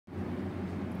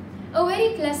A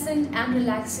very pleasant and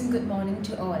relaxing good morning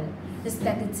to all,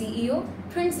 respected CEO,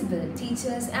 principal,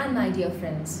 teachers and my dear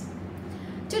friends.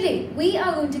 Today, we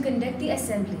are going to conduct the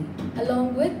assembly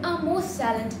along with our most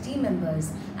talented team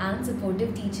members and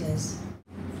supportive teachers.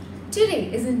 Today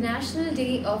is the National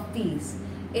Day of Peace.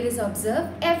 It is observed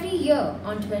every year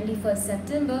on 21st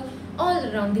September all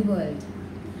around the world.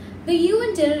 The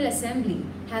UN General Assembly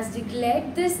has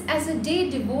declared this as a day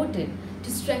devoted to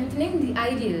strengthening the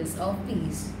ideals of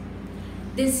peace.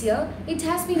 This year, it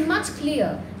has been much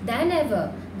clearer than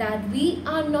ever that we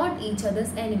are not each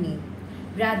other's enemy.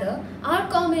 Rather, our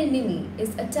common enemy is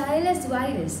a tireless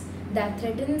virus that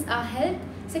threatens our health,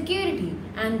 security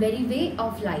and very way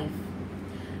of life.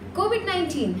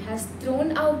 COVID-19 has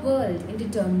thrown our world into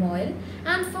turmoil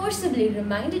and forcibly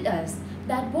reminded us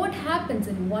that what happens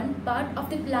in one part of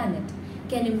the planet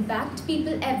can impact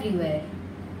people everywhere.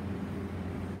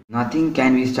 Nothing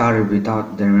can be started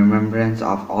without the remembrance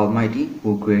of Almighty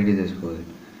who created this world.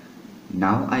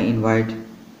 Now I invite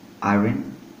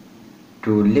Irene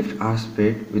to lift our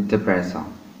spirit with the prayer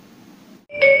song.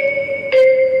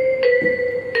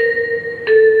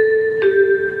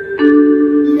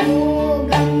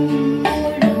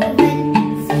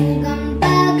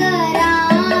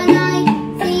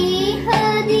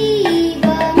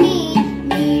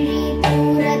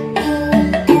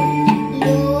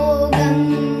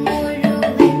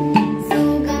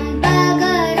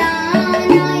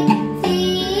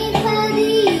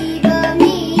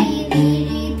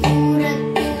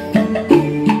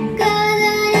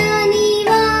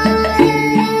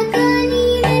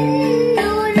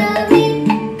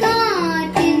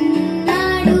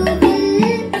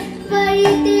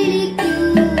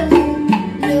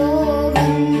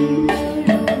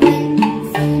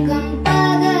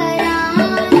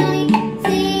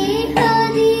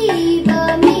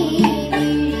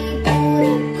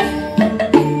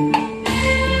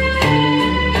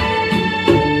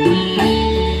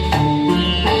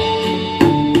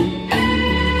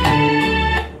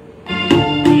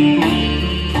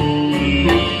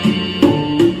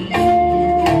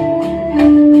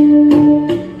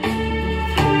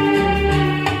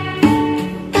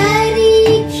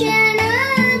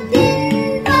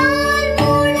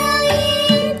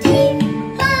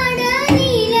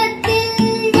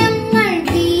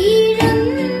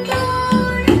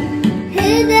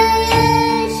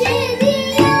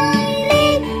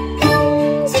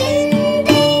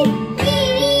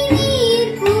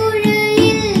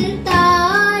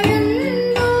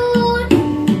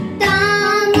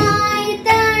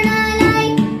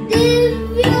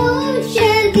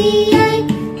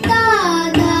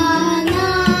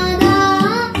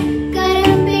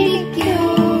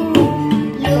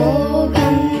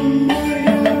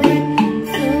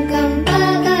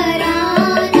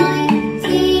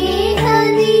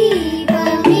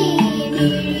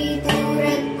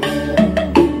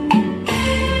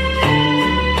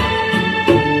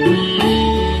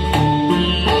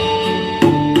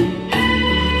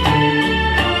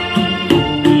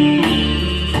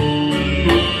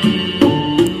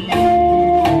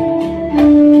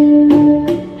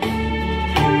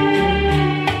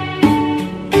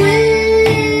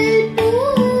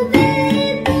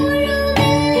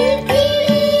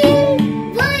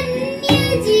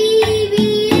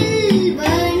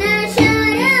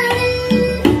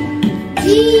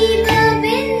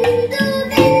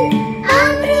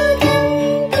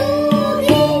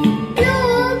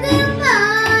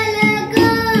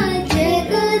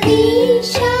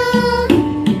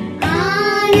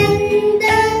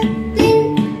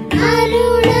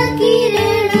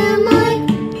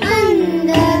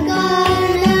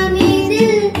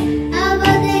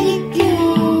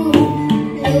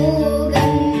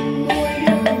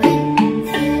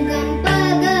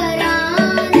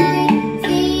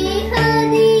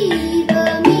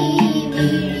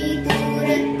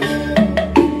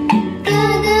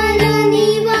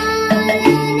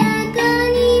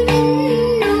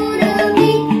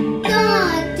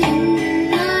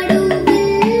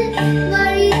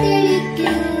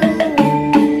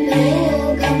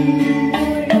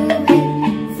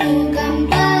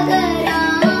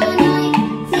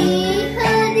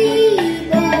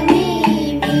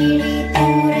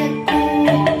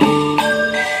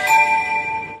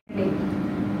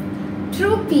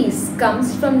 True peace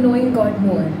comes from knowing God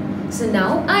more. So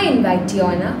now I invite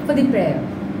Tiona for the prayer.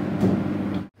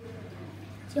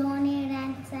 Join your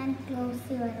hands and close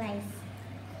your eyes.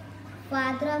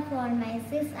 Father of all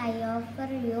mercies, I offer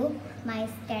you my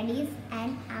studies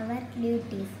and our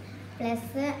duties. Bless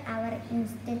our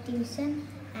institution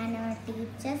and our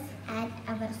teachers and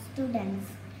our students.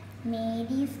 May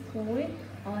the school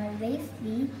always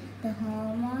be the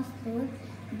home of truth,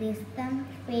 wisdom,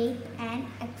 faith, and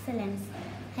excellence.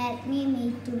 Help me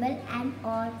meet Tubal and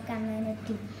all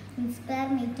community. Inspire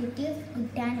me to choose good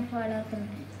and follow through.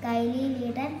 Guide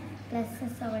leader, bless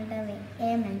us all the way.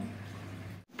 Amen.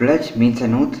 Pledge means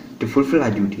an oath to fulfill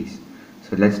our duties.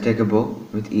 So let's take a bow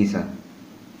with Isa.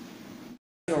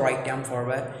 Your right arm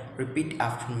forward, repeat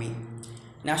after me.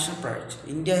 National Pledge.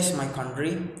 India is my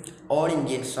country. All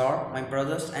Indians are my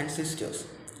brothers and sisters.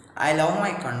 I love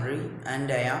my country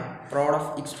and I am proud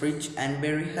of its rich and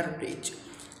varied heritage.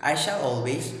 I shall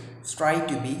always strive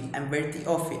to be worthy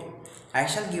of it. I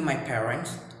shall give my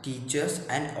parents, teachers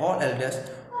and all elders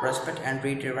respect and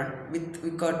treat everyone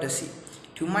with courtesy.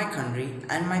 To my country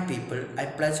and my people I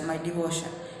pledge my devotion.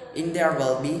 In their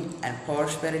well-being and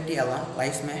prosperity alone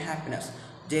lies my happiness.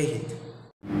 Jai Hind.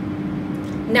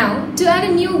 Now, to add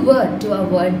a new word to our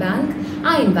word bank,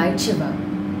 I invite Shiva.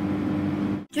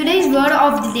 Today's word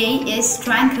of the day is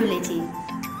tranquility.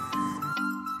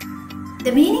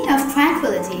 The meaning of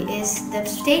tranquility is the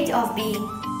state of being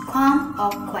calm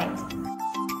or quiet.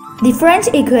 The French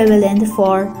equivalent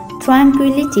for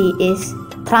tranquility is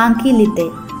tranquillité.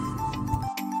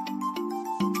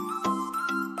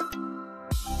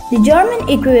 The German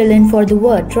equivalent for the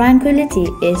word tranquility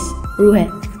is Ruhe.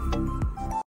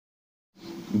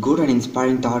 Good and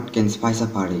inspiring thought can spice a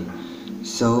party.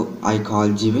 So I call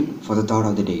Jivan for the thought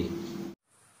of the day.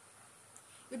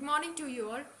 Good morning to you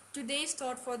all. Today's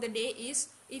thought for the day is: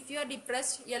 if you are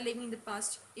depressed, you are living in the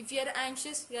past. If you are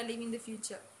anxious, you are living in the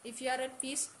future. If you are at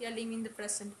peace, you are living in the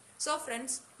present. So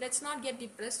friends, let's not get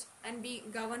depressed and be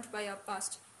governed by our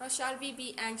past. Nor shall we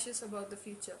be anxious about the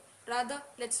future. Rather,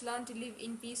 let's learn to live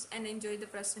in peace and enjoy the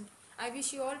present. I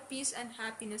wish you all peace and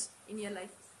happiness in your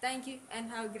life. Thank you and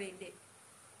have a great day.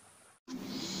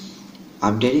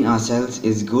 Updating ourselves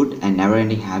is good and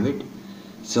never-ending habit.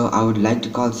 So I would like to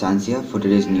call Sansia for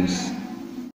today's news.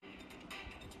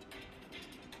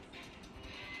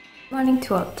 Morning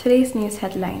to all. Today's news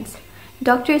headlines.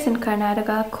 Doctors in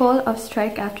Karnataka call of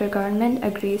strike after government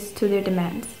agrees to their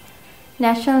demands.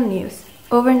 National news.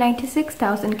 Over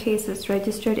 96,000 cases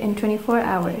registered in 24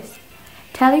 hours.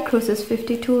 Tally crosses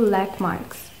 52 lakh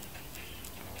marks.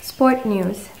 Sport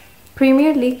news.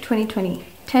 Premier League 2020.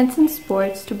 Tencent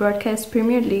Sports to broadcast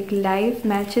Premier League live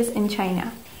matches in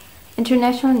China.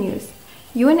 International news.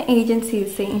 UN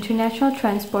agencies say international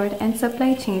transport and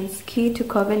supply chains key to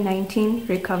COVID-19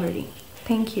 recovery.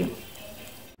 Thank you.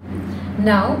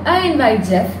 Now, I invite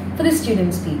Jeff for the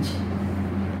student speech.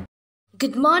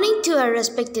 Good morning to our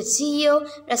respected CEO,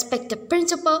 respected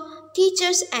principal,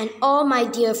 teachers and all my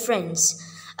dear friends.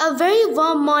 A very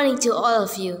warm morning to all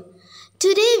of you.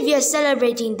 Today we are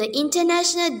celebrating the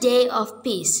International Day of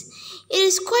Peace. It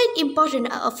is quite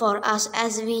important for us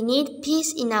as we need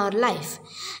peace in our life.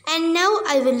 And now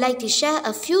I would like to share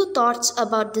a few thoughts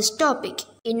about this topic.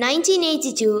 In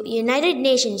 1982, United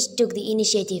Nations took the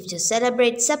initiative to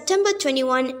celebrate September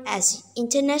 21 as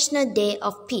International Day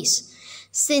of Peace.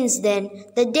 Since then,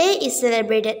 the day is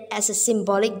celebrated as a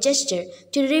symbolic gesture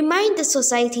to remind the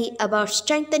society about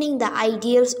strengthening the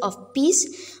ideals of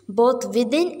peace both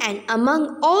within and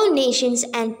among all nations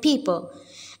and people.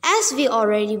 As we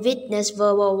already witnessed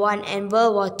World War I and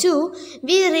World War II,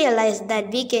 we realized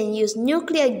that we can use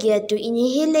nuclear gear to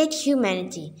annihilate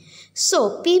humanity.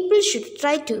 So, people should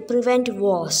try to prevent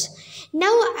wars.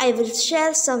 Now I will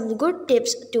share some good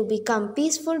tips to become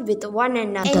peaceful with one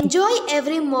another. Enjoy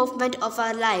every movement of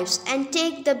our lives and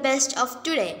take the best of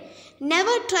today.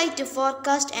 Never try to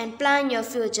forecast and plan your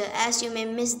future as you may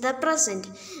miss the present.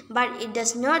 But it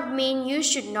does not mean you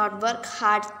should not work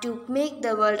hard to make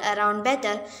the world around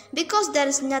better, because there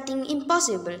is nothing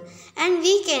impossible and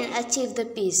we can achieve the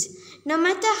peace. No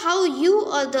matter how you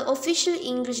or the official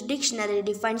English dictionary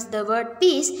defines the word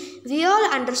peace, we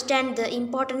all understand the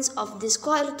importance of this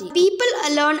quality. People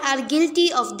alone are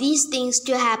guilty of these things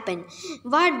to happen.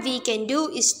 What we can do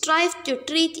is strive to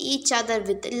treat each other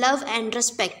with love and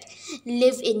respect.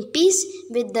 Live in peace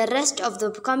with the rest of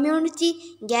the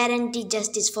community, guarantee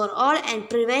justice for all and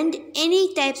prevent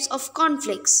any types of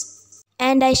conflicts.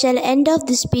 And I shall end off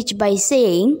this speech by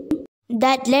saying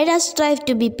that let us strive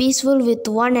to be peaceful with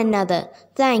one another.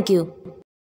 Thank you.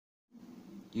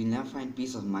 You'll never find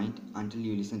peace of mind until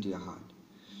you listen to your heart.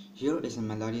 Here is a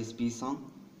melodious peace song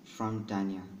from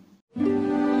Tanya.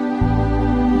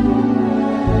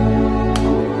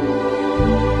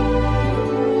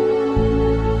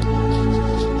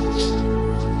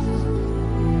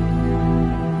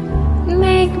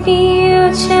 Make me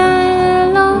a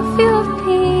channel of your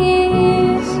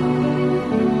peace.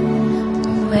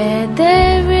 Where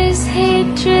there is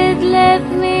hatred, let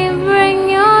me bring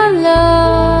your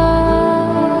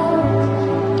love.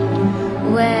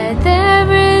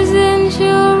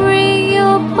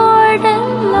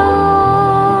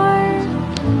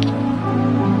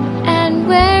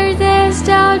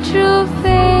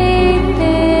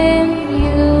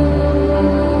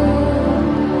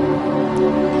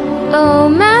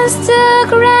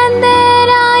 mastermind that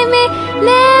I may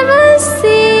never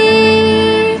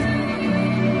see.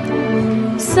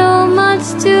 So much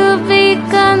to be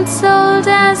consoled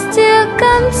as to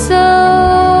console,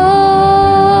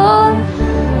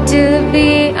 to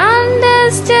be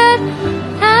understood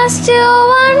as to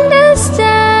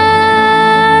understand,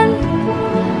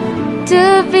 to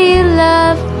be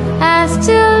loved as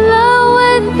to love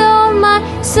with all my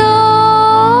soul.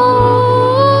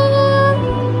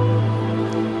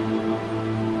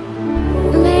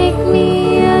 Make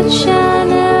me a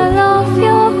channel of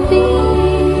your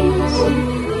peace.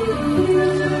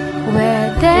 Where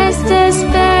there's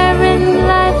despair in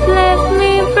life, let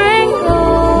me bring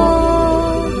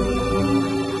hope.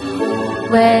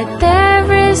 Where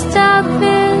there is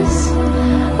darkness,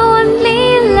 only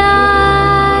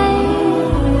light.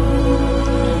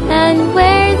 And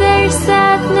where there's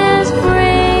sadness,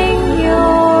 bring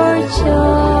your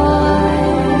joy.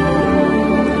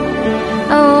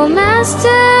 Oh,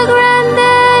 Master, grant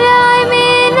that I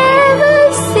may never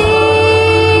see.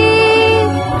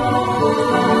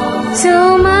 Too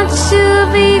much to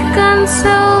be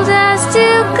consoled as to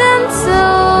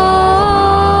console,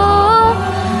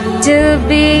 to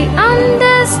be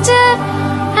understood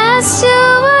as to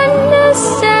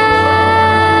understand,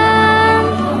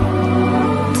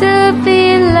 to be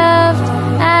loved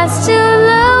as to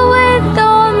love with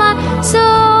all my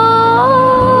soul.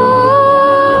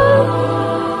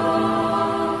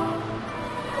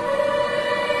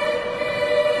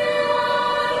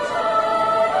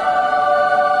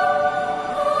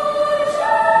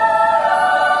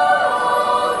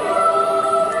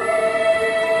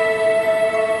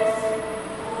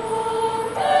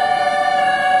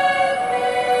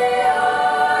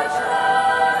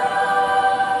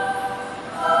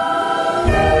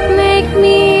 Make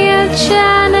me a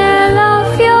channel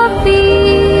of your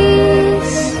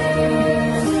peace.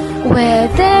 Where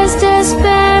there's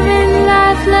despair in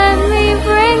life, let me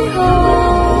bring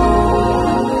hope.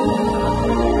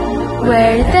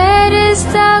 Where there is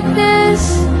darkness,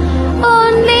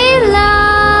 only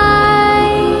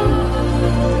light.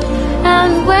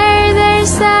 And where there's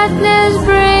sadness,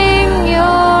 bring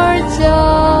your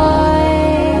joy.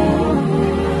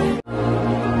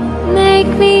 Make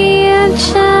me a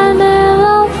channel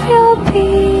of your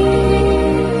peace.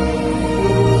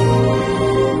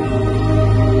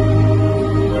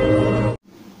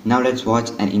 Now let's watch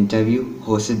an interview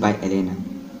hosted by Elena.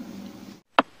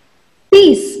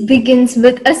 Peace begins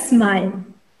with a smile.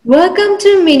 Welcome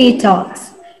to Mini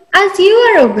Talks. As you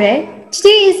are aware,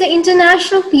 today is the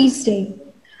International Peace Day.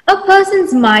 A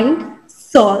person's mind,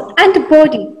 soul, and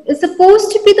body is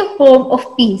supposed to be the home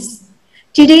of peace.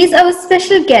 Today's our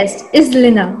special guest is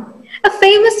Lina, a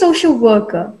famous social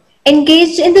worker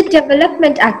engaged in the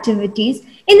development activities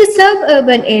in the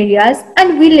suburban areas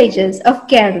and villages of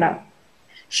Kerala.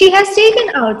 She has taken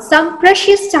out some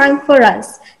precious time for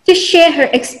us to share her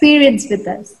experience with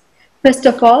us. First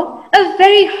of all, a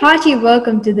very hearty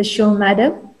welcome to the show,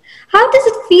 madam. How does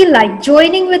it feel like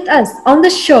joining with us on the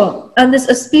show on this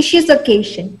auspicious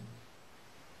occasion?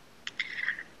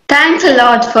 Thanks a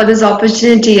lot for this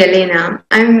opportunity, Elena.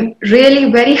 I'm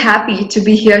really very happy to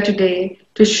be here today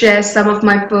to share some of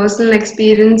my personal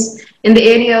experience in the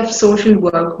area of social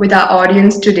work with our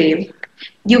audience today.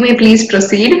 You may please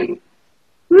proceed.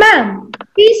 Ma'am,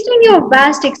 based on your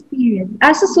vast experience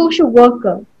as a social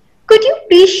worker, could you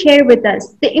please share with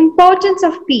us the importance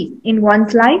of peace in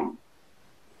one's life?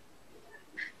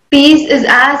 Peace is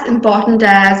as important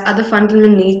as other fundamental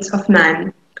needs of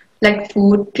man, like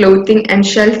food, clothing, and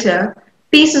shelter.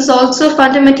 Peace is also a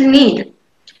fundamental need.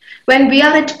 When we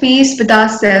are at peace with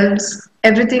ourselves,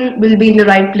 everything will be in the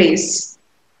right place.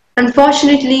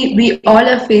 Unfortunately, we all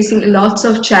are facing lots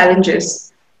of challenges,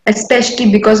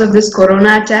 especially because of this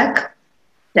corona attack,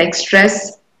 like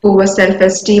stress, poor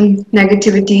self-esteem,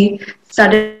 negativity,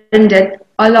 sudden death,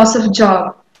 or loss of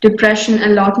job, depression,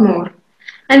 and a lot more.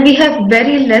 And we have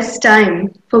very less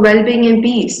time for well-being and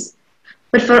peace.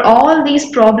 But for all these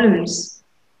problems,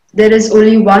 there is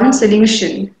only one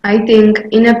solution, I think,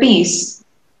 inner peace.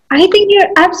 I think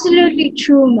you're absolutely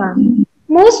true, ma'am.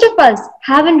 Most of us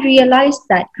haven't realized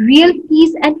that real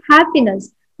peace and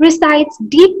happiness resides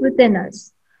deep within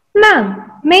us.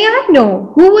 Ma'am, may I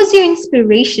know who was your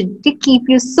inspiration to keep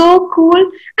you so cool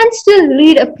and still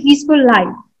lead a peaceful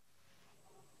life?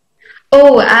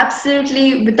 Oh,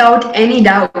 absolutely, without any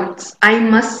doubts. I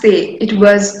must say it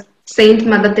was Saint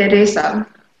Mother Teresa.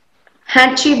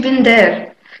 Had she been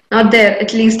there, not there,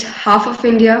 at least half of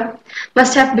India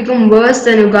must have become worse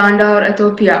than Uganda or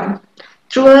Ethiopia.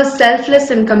 Through her selfless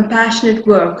and compassionate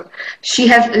work, she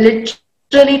has literally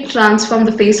literally transformed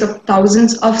the face of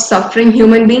thousands of suffering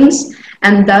human beings,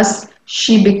 and thus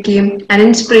she became an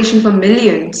inspiration for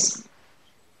millions.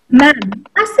 Ma'am,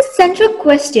 as the central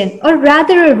question, or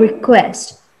rather a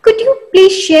request, could you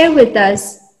please share with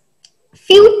us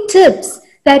few tips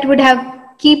that would have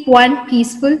keep one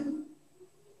peaceful?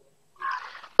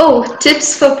 Oh,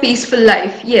 tips for peaceful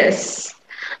life. Yes.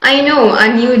 I know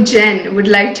a new gen would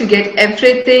like to get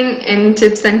everything in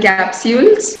tips and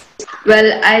capsules.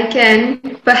 Well, I can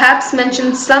perhaps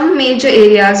mention some major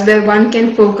areas where one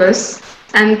can focus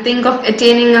and think of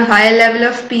attaining a higher level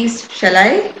of peace, shall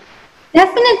I?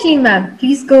 Definitely, ma'am.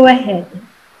 Please go ahead.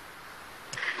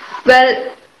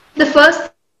 Well, the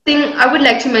first thing I would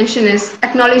like to mention is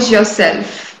acknowledge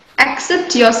yourself.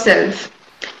 Accept yourself.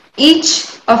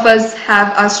 Each of us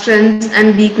have our strengths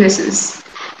and weaknesses.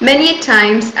 Many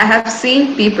times I have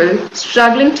seen people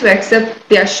struggling to accept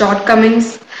their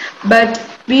shortcomings, but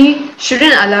we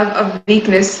shouldn't allow a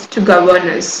weakness to govern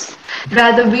us.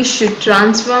 Rather, we should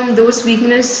transform those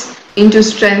weaknesses into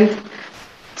strength.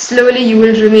 Slowly you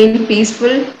will remain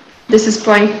peaceful. This is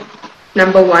point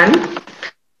number one.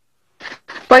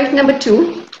 Point number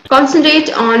two,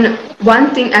 concentrate on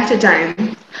one thing at a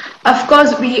time. Of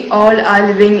course, we all are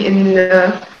living in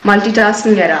the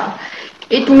multitasking era.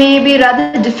 It may be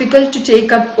rather difficult to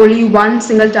take up only one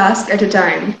single task at a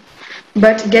time,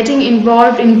 but getting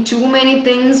involved in too many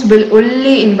things will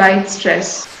only invite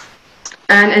stress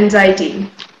and anxiety.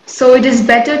 So it is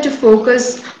better to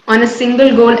focus on a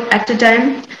single goal at a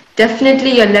time.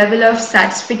 Definitely your level of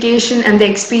satisfaction and the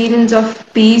experience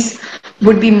of peace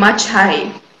would be much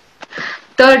high.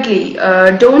 Thirdly,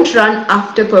 don't run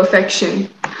after perfection.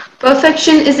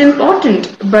 Perfection is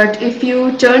important, but if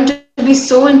you turn to be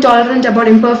so intolerant about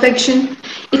imperfection,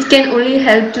 it can only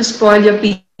help to spoil your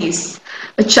peace.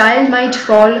 A child might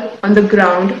fall on the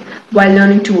ground while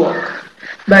learning to walk.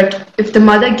 But if the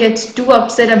mother gets too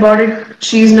upset about it,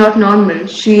 she is not normal.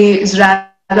 She is rather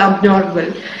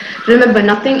abnormal. Remember,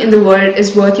 nothing in the world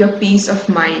is worth your peace of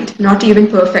mind, not even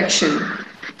perfection.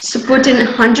 So put in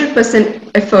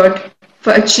 100% effort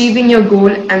for achieving your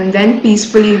goal and then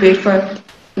peacefully wait for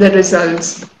the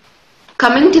results.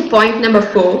 Coming to point number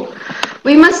 4,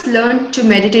 we must learn to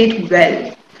meditate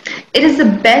well. It is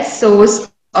the best source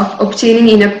of obtaining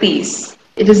inner peace.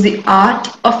 It is the art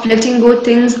of letting go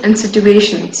things and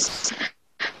situations.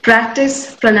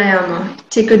 Practice pranayama.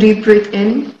 Take a deep breath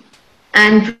in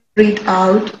and breathe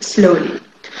out slowly.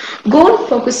 Go on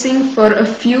focusing for a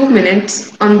few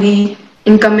minutes on the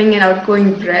incoming and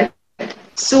outgoing breath.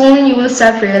 Soon you will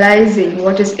start realizing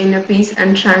what is inner peace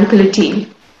and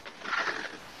tranquility.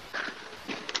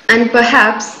 And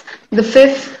perhaps the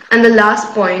fifth and the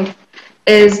last point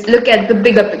is look at the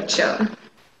bigger picture.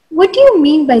 What do you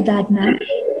mean by that, ma'am?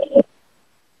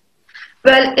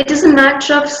 Well, it is a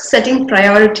matter of setting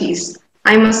priorities,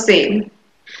 I must say,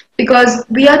 because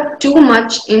we are too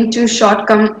much into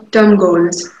short-term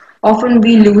goals. Often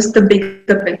we lose the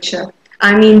bigger picture.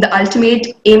 I mean, the ultimate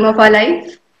aim of our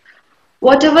life.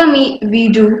 Whatever we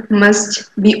do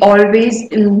must be always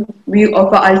in view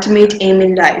of our ultimate aim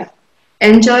in life.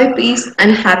 Enjoy peace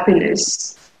and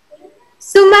happiness.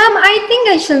 So, ma'am, I think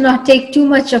I shall not take too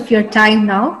much of your time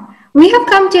now. We have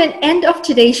come to an end of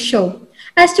today's show.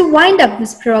 As to wind up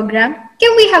this program,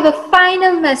 can we have a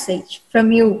final message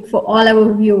from you for all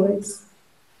our viewers?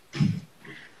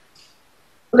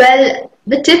 Well,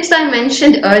 the tips I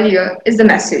mentioned earlier is the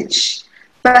message.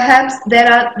 Perhaps they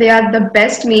are the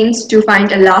best means to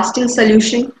find a lasting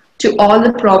solution to all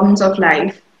the problems of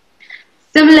life.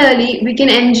 Similarly, we can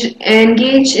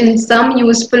engage in some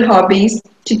useful hobbies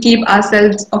to keep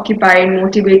ourselves occupied,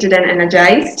 motivated and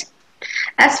energized.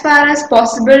 As far as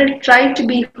possible, try to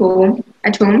be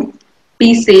at home,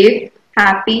 be safe,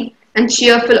 happy and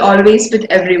cheerful always with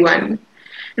everyone.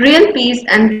 Real peace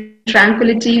and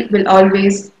tranquility will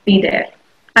always be there.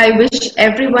 I wish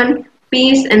everyone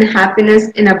peace and happiness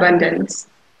in abundance.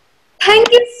 Thank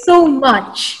you so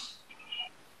much.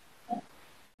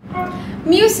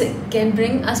 Music can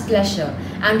bring us pleasure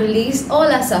and release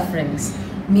all our sufferings.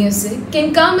 Music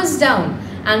can calm us down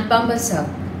and pump us up.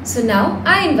 So now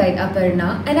I invite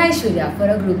Aparna and Aishwarya for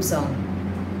a group song.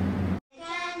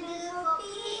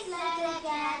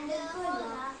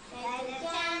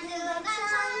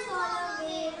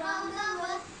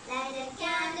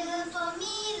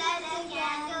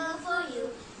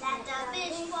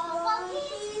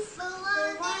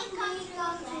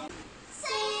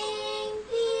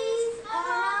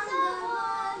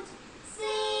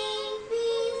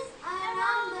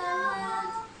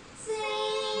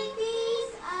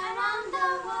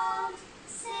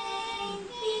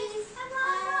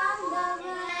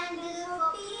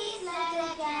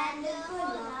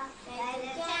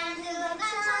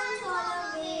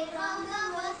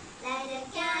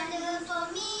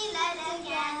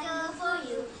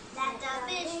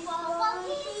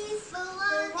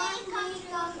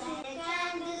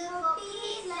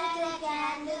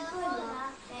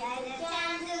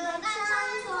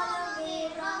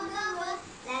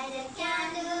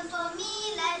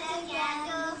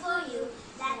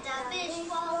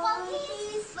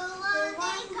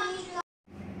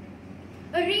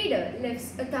 reader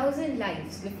lives 1,000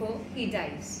 lives before he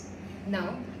dies.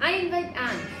 Now, I invite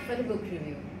Anne for the book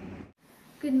review.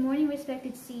 Good morning,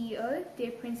 respected CEO,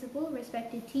 dear principal,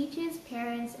 respected teachers,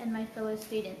 parents, and my fellow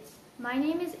students. My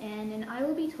name is Anne, and I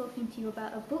will be talking to you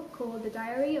about a book called The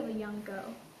Diary of a Young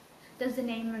Girl. Does the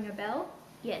name ring a bell?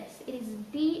 Yes, it is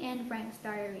the Anne Frank's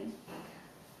diary.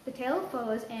 The tale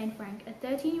follows Anne Frank, a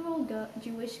 13-year-old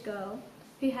Jewish girl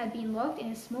who had been locked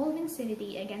in a small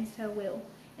vicinity against her will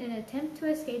in an attempt to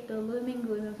escape the looming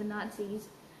gloom of the Nazis.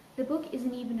 The book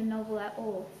isn't even a novel at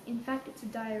all. In fact, it's a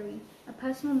diary, a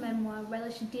personal memoir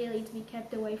relished dearly to be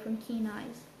kept away from keen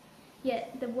eyes.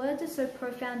 Yet, the words are so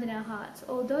profound in our hearts.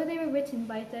 Although they were written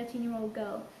by a 13-year-old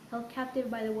girl held captive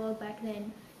by the world back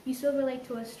then, you still relate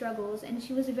to her struggles, and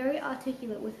she was very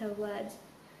articulate with her words.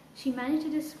 She managed to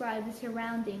describe the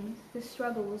surroundings, the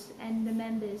struggles, and the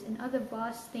members and other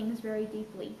vast things very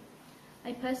deeply.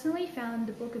 I personally found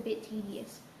the book a bit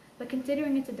tedious, but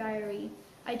considering it's a diary,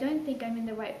 I don't think I'm in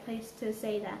the right place to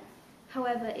say that.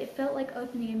 However, it felt like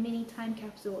opening a mini time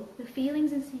capsule. The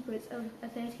feelings and secrets of a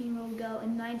 13-year-old girl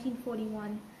in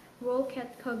 1941 were all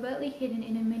kept covertly hidden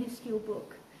in a minuscule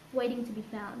book, waiting to be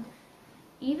found.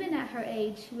 Even at her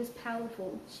age, she was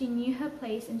powerful. She knew her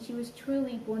place, and she was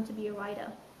truly born to be a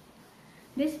writer.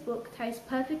 This book ties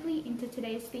perfectly into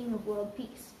today's theme of world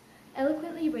peace.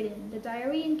 Eloquently written, the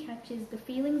diary encaptures the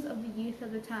feelings of the youth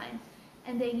of the time,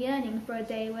 and their yearning for a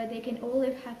day where they can all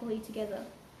live happily together.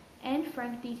 Anne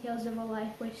Frank details of a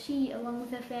life where she, along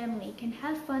with her family, can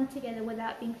have fun together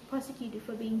without being prosecuted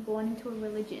for being born into a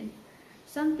religion,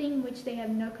 something which they have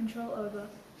no control over.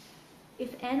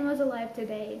 If Anne was alive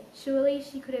today, surely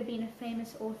she could have been a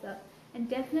famous author, and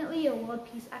definitely a world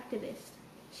peace activist.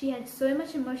 She had so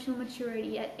much emotional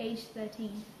maturity at age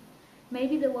 13.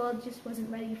 Maybe the world just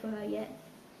wasn't ready for her yet.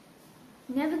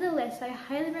 Nevertheless, I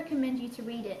highly recommend you to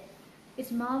read it. It's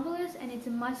marvelous, and it's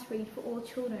a must-read for all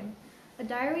children. A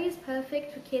diary is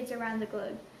perfect for kids around the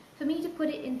globe. For me to put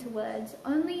it into words,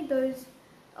 only those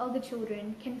older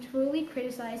children can truly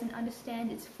criticize and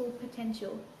understand its full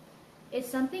potential. It's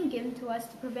something given to us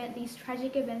to prevent these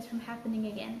tragic events from happening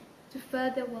again, to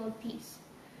further world peace.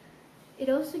 It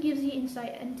also gives you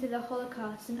insight into the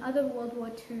Holocaust and other World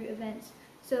War II events,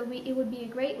 so it would be a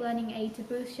great learning aid to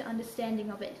boost your understanding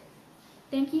of it.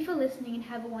 Thank you for listening, and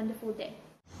have a wonderful day.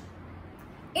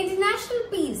 International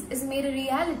peace is made a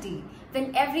reality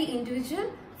when every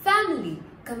individual, family,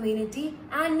 community,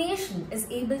 and nation is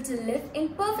able to live in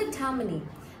perfect harmony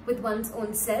with one's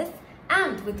own self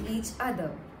and with each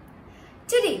other.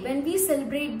 Today, when we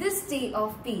celebrate this day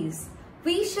of peace,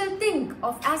 we shall think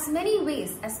of as many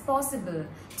ways as possible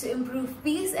to improve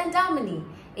peace and harmony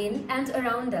in and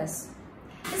around us,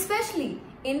 especially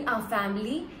in our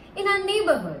family, in our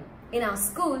neighborhood, in our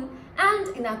school,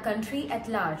 and in our country at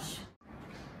large.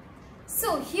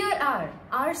 So here are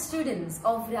our students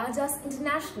of Rajas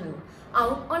International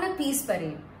out on a peace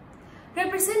parade.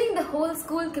 Representing the whole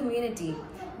school community,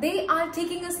 they are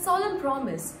taking a solemn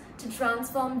promise to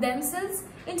transform themselves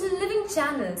into living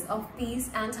channels of peace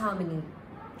and harmony.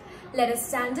 Let us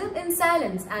stand up in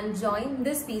silence and join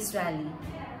this peace rally.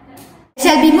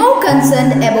 Shall be more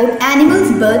concerned about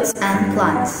animals, birds and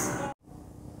plants.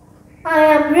 I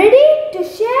am ready to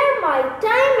share my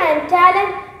time and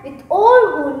talent with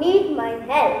all who need my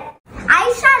help.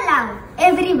 I shall love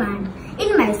everyone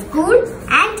in my school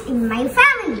and in my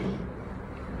family.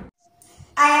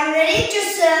 I am ready to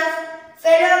serve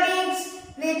fellow beings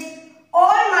with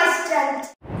all my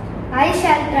strength. I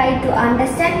shall try to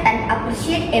understand and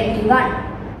appreciate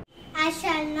everyone. I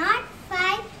shall not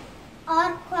fight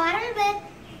or quarrel with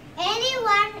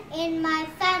anyone in my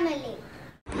family.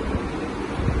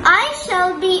 I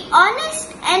shall be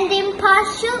honest and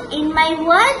impartial in my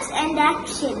words and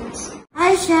actions.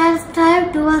 I shall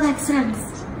strive towards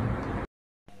excellence.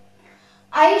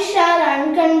 I shall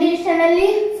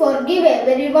unconditionally forgive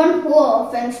everyone who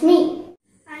offends me.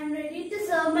 I am ready to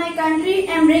serve my country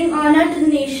and bring honor to the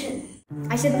nation.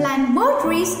 I shall plant more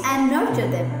trees and nurture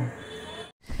them.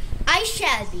 I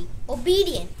shall be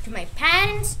obedient to my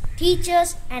parents,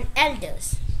 teachers, and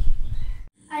elders.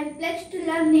 I pledge to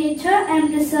love nature and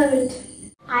preserve it.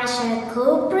 I shall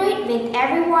cooperate with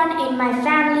everyone in my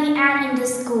family and in the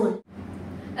school.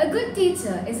 A good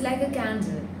teacher is like a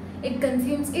candle. It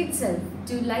consumes itself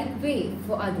to light way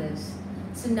for others.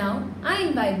 So now, I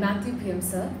invite Matthew Pim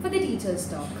sir for the teacher's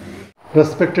talk.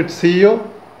 Respected CEO,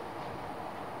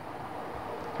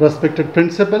 respected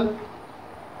principal,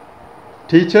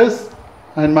 teachers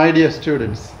and my dear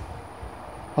students,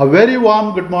 a very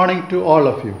warm good morning to all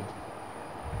of you.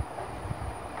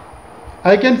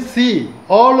 I can see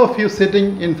all of you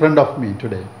sitting in front of me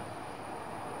today,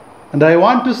 and I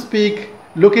want to speak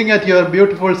looking at your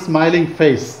beautiful smiling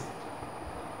face.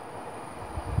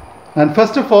 And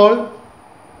first of all,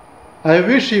 I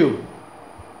wish you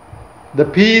the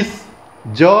peace,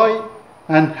 joy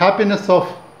and happiness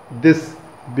of this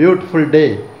beautiful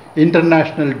day,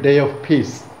 International Day of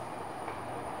Peace.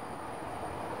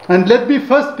 And let me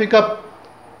first pick up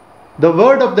the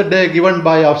word of the day given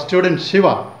by our student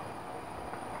Shiva.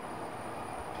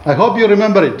 I hope you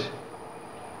remember it.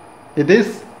 It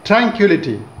is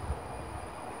tranquility.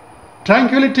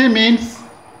 Tranquility means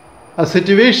a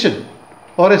situation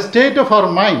or a state of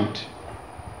our mind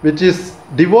which is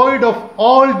devoid of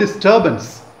all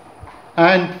disturbance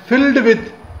and filled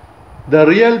with the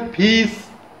real peace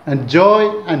and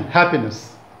joy and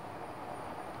happiness.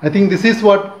 I think this is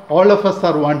what all of us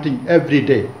are wanting every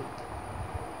day.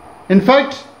 In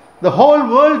fact, the whole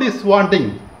world is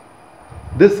wanting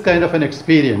this kind of an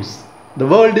experience. The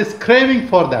world is craving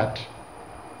for that.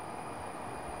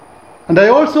 And I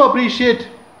also appreciate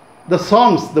the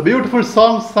songs, the beautiful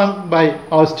songs sung by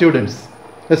our students,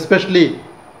 especially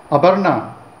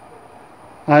Aparna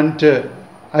and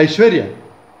Aishwarya.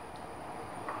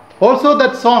 Also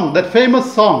that song, that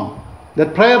famous song,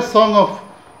 that prayer song of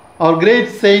our great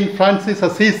Saint Francis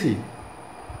Assisi,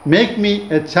 "Make me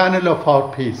a channel of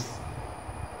our peace.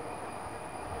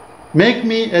 Make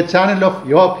me a channel of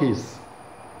your peace."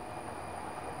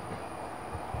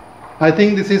 I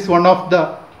think this is one of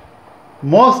the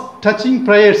most touching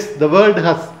prayers the world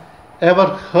has ever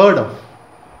heard of.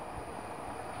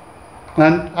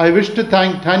 And I wish to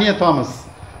thank Tanya Thomas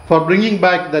for bringing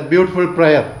back that beautiful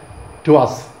prayer to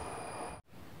us.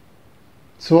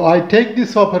 So I take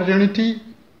this opportunity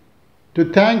to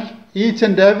thank each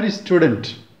and every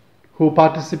student who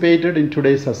participated in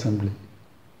today's assembly.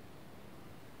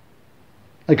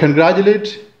 I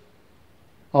congratulate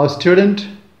our student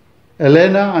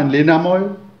Elena and Lina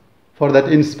Moll for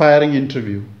that inspiring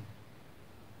interview.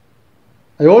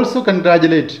 I also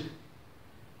congratulate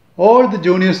all the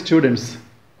junior students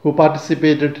who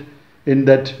participated in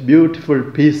that beautiful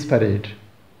peace parade.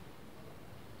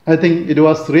 I think it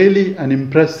was really an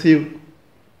impressive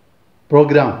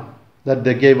program that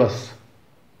they gave us.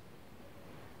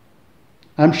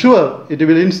 I'm sure it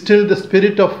will instill the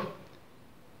spirit of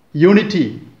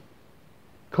unity,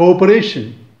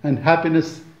 cooperation and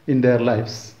happiness in their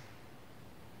lives.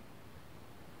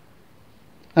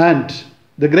 And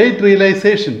the great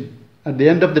realization at the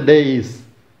end of the day is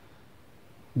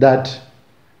that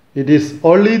it is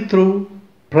only through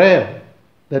prayer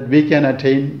that we can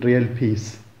attain real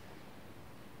peace.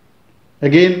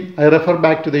 Again, I refer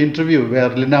back to the interview where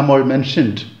Lina Moll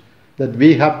mentioned that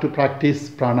we have to practice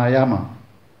pranayama,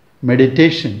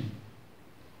 meditation,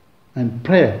 and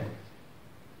prayer.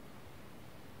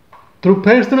 Through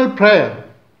personal prayer,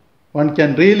 one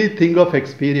can really think of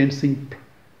experiencing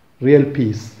real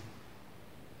peace.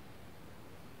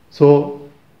 So,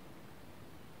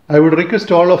 I would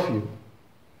request all of you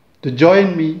to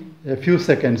join me a few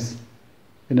seconds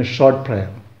in a short prayer.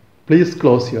 Please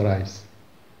close your eyes.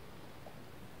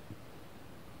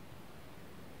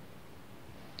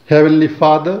 Heavenly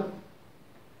Father,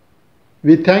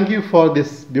 we thank you for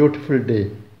this beautiful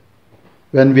day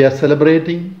when we are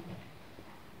celebrating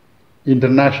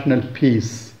international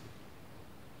peace.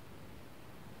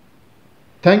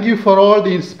 Thank you for all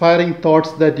the inspiring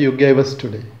thoughts that you gave us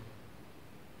today.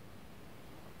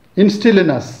 Instill in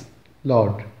us,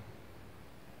 Lord,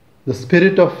 the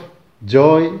spirit of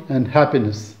joy and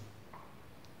happiness.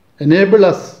 Enable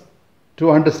us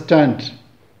to understand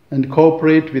and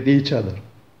cooperate with each other.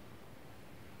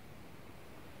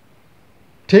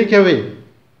 Take away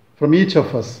from each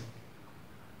of us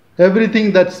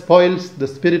everything that spoils the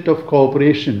spirit of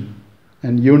cooperation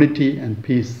and unity and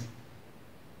peace.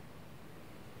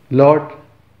 Lord,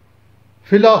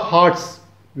 fill our hearts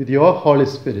with your Holy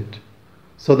Spirit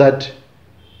so that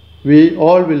we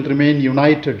all will remain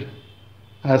united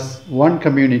as one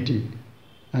community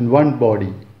and one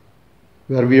body,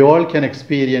 where we all can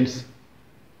experience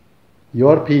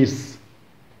your peace,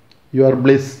 your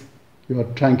bliss, your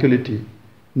tranquility,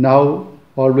 now,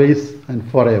 always, and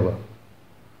forever.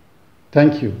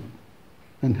 Thank you,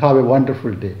 and have a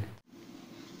wonderful day.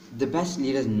 The best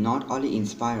leaders not only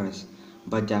inspire us,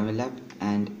 but develop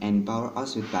and empower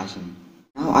us with passion.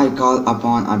 Now I call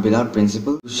upon our beloved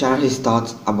principal to share his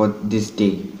thoughts about this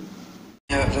day.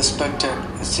 Respected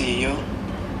CEO,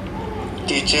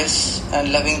 teachers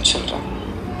and loving children.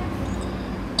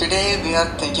 Today we are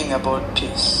thinking about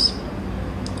peace.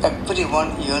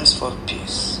 Everyone yearns for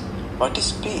peace. What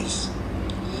is peace?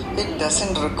 It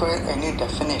doesn't require any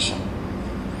definition.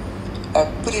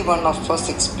 Every one of us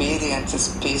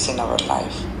experiences peace in our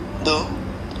life, though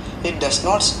it does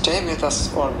not stay with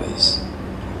us always.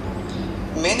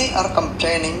 Many are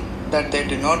complaining that they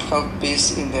do not have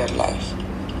peace in their life.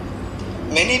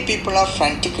 Many people are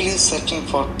frantically searching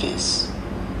for peace.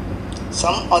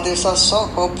 Some others are so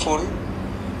hopeful,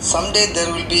 someday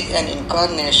there will be an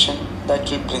incarnation that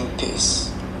will bring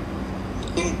peace.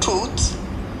 In truth,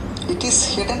 it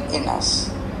is hidden in us.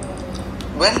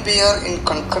 When we are in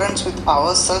concurrence with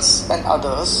ourselves and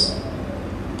others,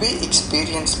 we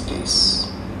experience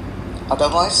peace.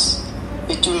 Otherwise,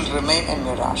 it will remain a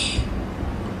mirage.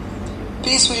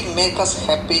 Peace will make us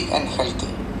happy and healthy.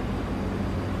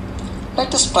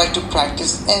 Let us try to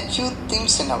practice a few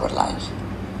things in our life.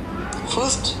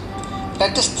 First,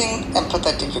 let us think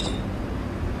empathetically.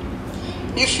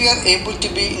 If we are able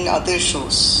to be in others'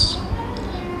 shoes,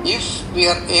 if we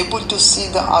are able to see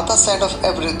the other side of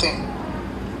everything,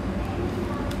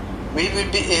 we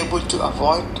will be able to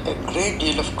avoid a great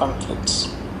deal of conflicts.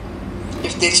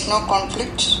 If there is no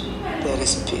conflict, there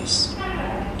is peace.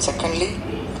 Secondly,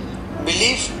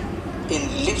 believe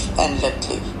in live and let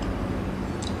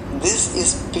live. This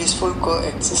is peaceful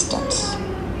coexistence.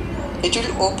 It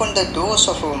will open the doors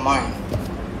of our mind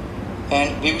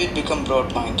and we will become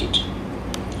broad-minded.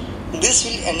 This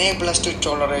will enable us to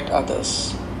tolerate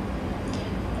others.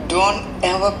 Don't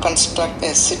ever construct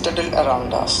a citadel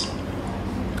around us.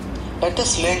 Let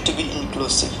us learn to be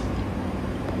inclusive.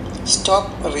 Stop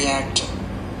reacting.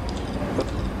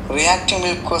 Reacting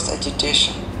will cause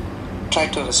agitation. Try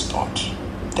to respond.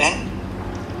 Then,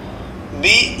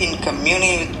 be in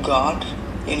communion with God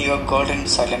in your golden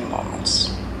silent moments.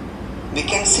 We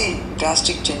can see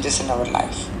drastic changes in our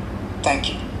life. Thank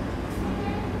you.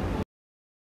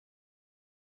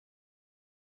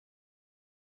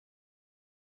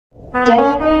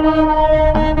 Thank you.